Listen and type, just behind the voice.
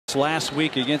last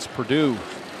week against Purdue.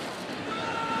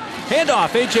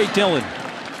 Handoff, A.J. Dillon.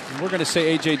 We're going to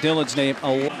say A.J. Dillon's name.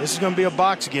 This is going to be a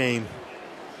box game.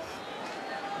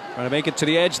 Trying to make it to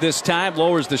the edge this time.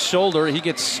 Lowers the shoulder. He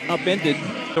gets upended.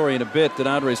 Story in a bit that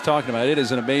Andre's talking about. It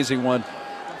is an amazing one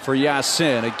for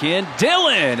Ya-Sin. Again,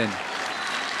 Dillon. And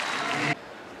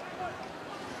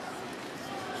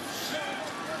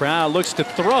Brown looks to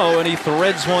throw, and he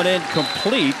threads one in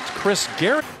complete. Chris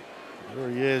Garrett. There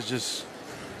he is, just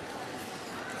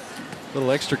a little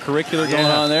extracurricular going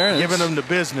on there. Giving them the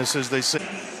business, as they say.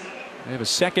 They have a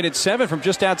 2nd and 7 from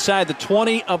just outside the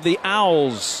 20 of the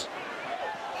Owls.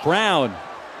 Brown.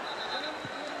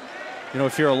 You know,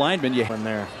 if you're a lineman, you in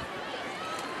there.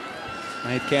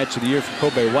 9th catch of the year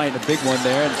for Kobe White, and a big one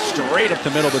there, and straight up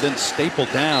the middle, but then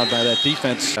stapled down by that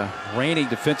defense. Reigning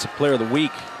Defensive Player of the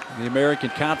Week in the American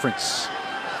Conference.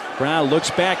 Brown looks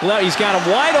back left. He's got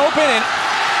him wide open, and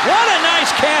what a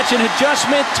nice catch! An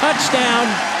adjustment touchdown.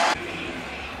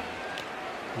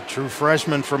 A true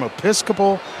freshman from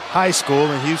Episcopal High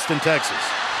School in Houston, Texas.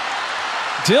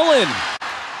 Dillon.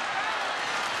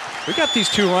 We got these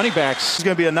two running backs. It's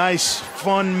going to be a nice,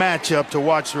 fun matchup to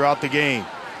watch throughout the game.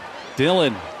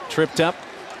 Dillon tripped up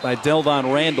by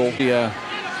Delvon Randall.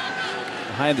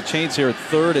 Behind the chains here at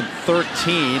 3rd and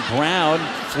 13. Brown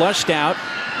flushed out,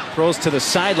 throws to the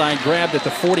sideline, grabbed at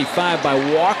the 45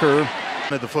 by Walker.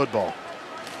 At the football.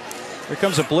 Here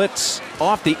comes a blitz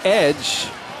off the edge.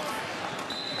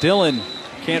 Dillon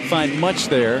can't find much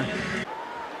there.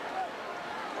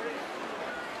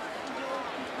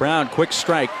 Brown, quick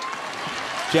strike.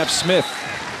 Jeff Smith.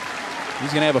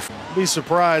 He's going to have a. Be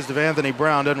surprised if Anthony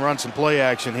Brown doesn't run some play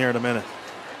action here in a minute.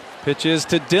 Pitches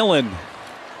to Dillon.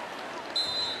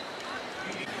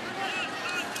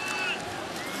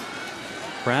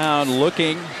 Brown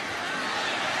looking.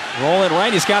 Rolling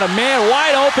right. He's got a man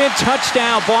wide open.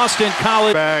 Touchdown, Boston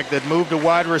College. Back that moved to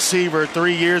wide receiver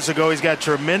 3 years ago. He's got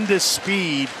tremendous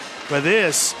speed, but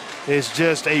this is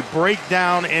just a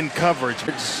breakdown in coverage.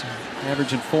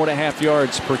 Averaging 4.5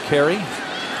 yards per carry.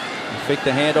 Fake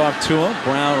the handoff to him.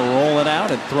 Brown rolling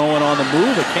out and throwing on the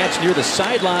move. A catch near the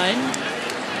sideline.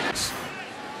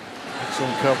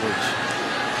 Excellent coverage.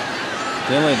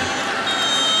 Dillon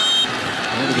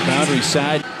into the boundary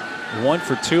side. 1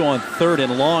 for 2 on 3rd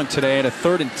and long today, and a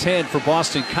 3rd and 10 for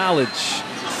Boston College.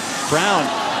 Brown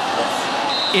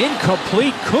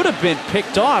incomplete, could have been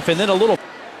picked off, and then a little.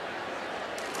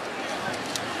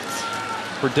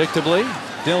 Predictably,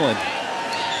 Dillon.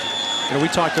 You know, we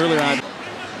talked earlier on.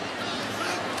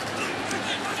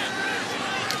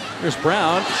 Here's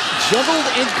Brown, juggled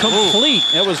incomplete.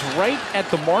 That was right at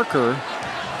the marker.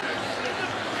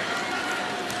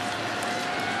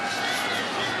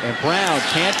 And Brown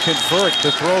can't convert.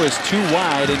 The throw is too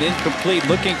wide and incomplete,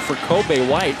 looking for Kobe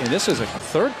White. And this is a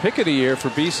 3rd pick of the year for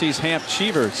BC's Hamp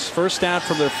Cheevers. First down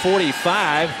from their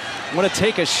 45. Want to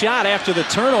take a shot after the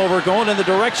turnover, going in the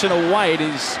direction of White.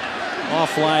 He's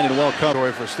offline and well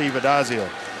covered. For Steve Adazio.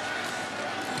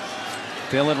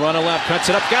 Dillon running left, cuts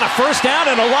it up, got a first down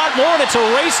and a lot more, and it's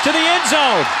a race to the end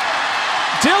zone.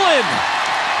 Dillon.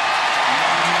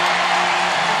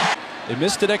 They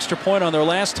missed an extra point on their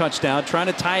last touchdown, trying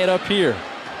to tie it up here.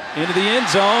 Into the end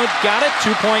zone, got it,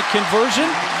 2-point conversion.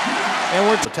 And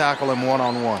we're tackle him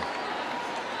one-on-one.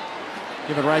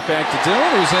 Give it right back to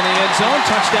Dillon, who's in the end zone.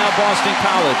 Touchdown, Boston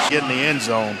College. Get in the end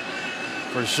zone,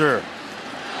 for sure.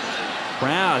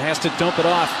 Brown has to dump it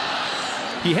off.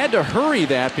 He had to hurry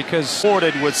that because.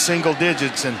 Sorted with single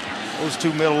digits, and those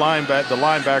two middle the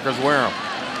linebackers wear them.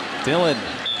 Dillon.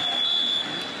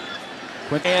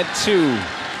 And 2.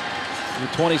 The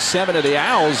 27 of the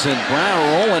Owls, and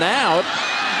Brown rolling out.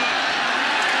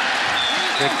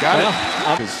 They got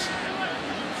it.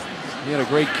 He had a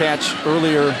great catch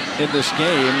earlier in this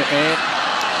game, and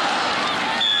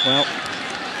well,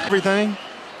 everything.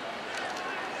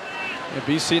 Yeah,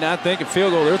 BC not thinking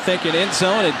field goal, they're thinking end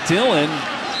zone, and Dillon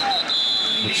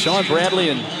with Sean Bradley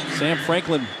and Sam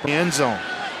Franklin. End zone.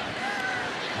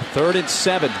 3rd and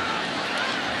 7.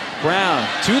 Brown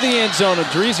to the end zone, and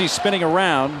Dreezy spinning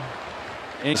around.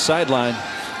 And sideline.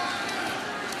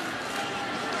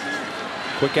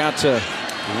 Quick out to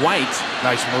White.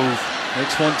 Nice move.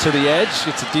 Makes one to the edge.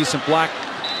 It's a decent block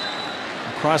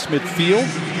across midfield.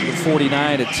 The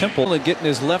 49 at Temple, and getting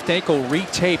his left ankle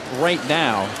retaped right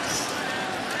now.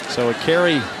 So a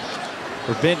carry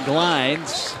for Ben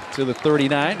Glines to the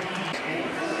 39.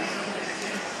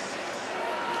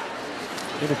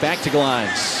 Give it back to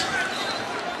Glines.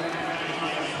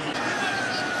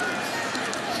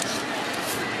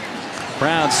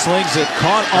 Brown slings it,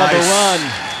 caught on the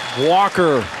run.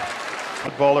 Walker.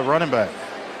 Good ball at running back.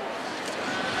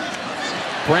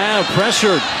 Brown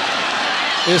pressured.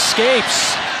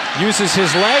 escapes, uses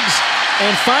his legs,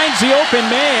 and finds the open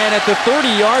man at the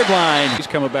 30-yard line. He's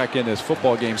coming back in this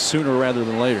football game sooner rather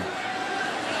than later.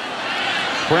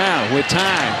 Brown with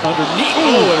time underneath.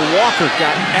 Oh, and Walker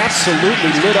got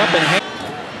absolutely lit up and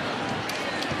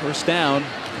first down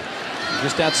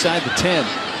just outside the 10.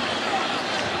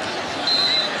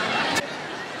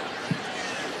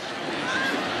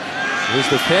 Here's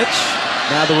the pitch.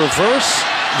 Now the reverse,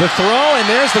 the throw, and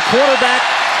there's the quarterback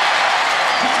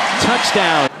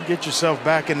touchdown. Get yourself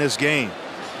back in this game.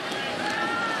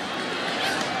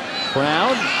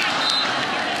 Brown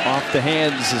off the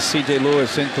hands of C.J.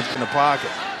 Lewis in the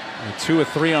pocket. 2 of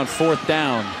 3 on 4th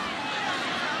down.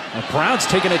 Now Brown's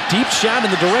taking a deep shot in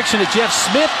the direction of Jeff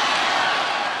Smith.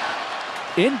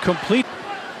 Incomplete.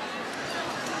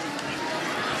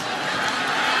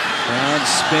 Brown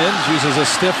spins, uses a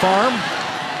stiff arm,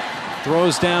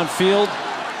 throws downfield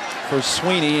for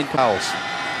Sweeney and fouls.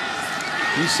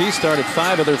 UC started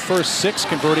 5 of their first 6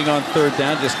 converting on 3rd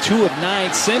down, just 2 of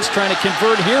 9 since, trying to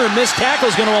convert here, and missed tackle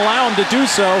is going to allow him to do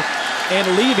so. And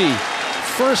Levy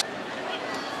first.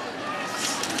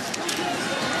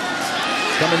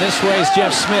 Coming this way is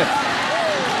Jeff Smith.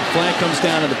 The flag comes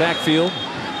down in the backfield.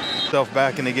 Self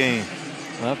back in the game.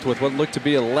 Left with what looked to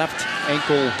be a left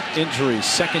ankle injury.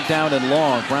 2nd down and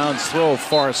long. Brown's throw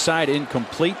far side,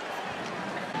 incomplete.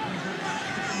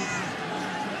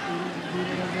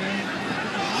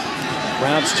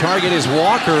 Brown's target is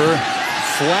Walker.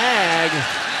 Flag.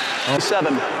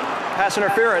 7. Pass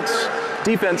interference.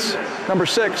 Defense number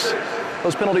 6.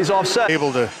 Those penalties offset.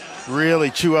 Able to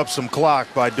really chew up some clock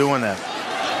by doing that.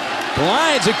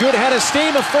 Glines, a good head of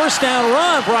steam, a first down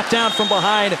run brought down from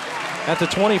behind at the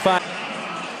 25.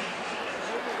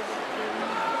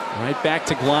 Right back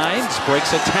to Glines,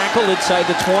 breaks a tackle inside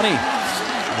the 20.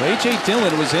 A.J.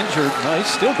 Dillon was injured. No, he's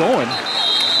still going.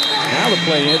 Now the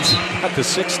play ends at the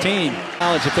 16.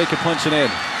 College if they could punch it in.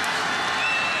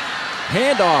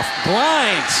 Handoff,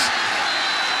 Glines.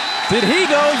 Did he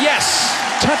go? Yes.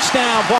 Touchdown.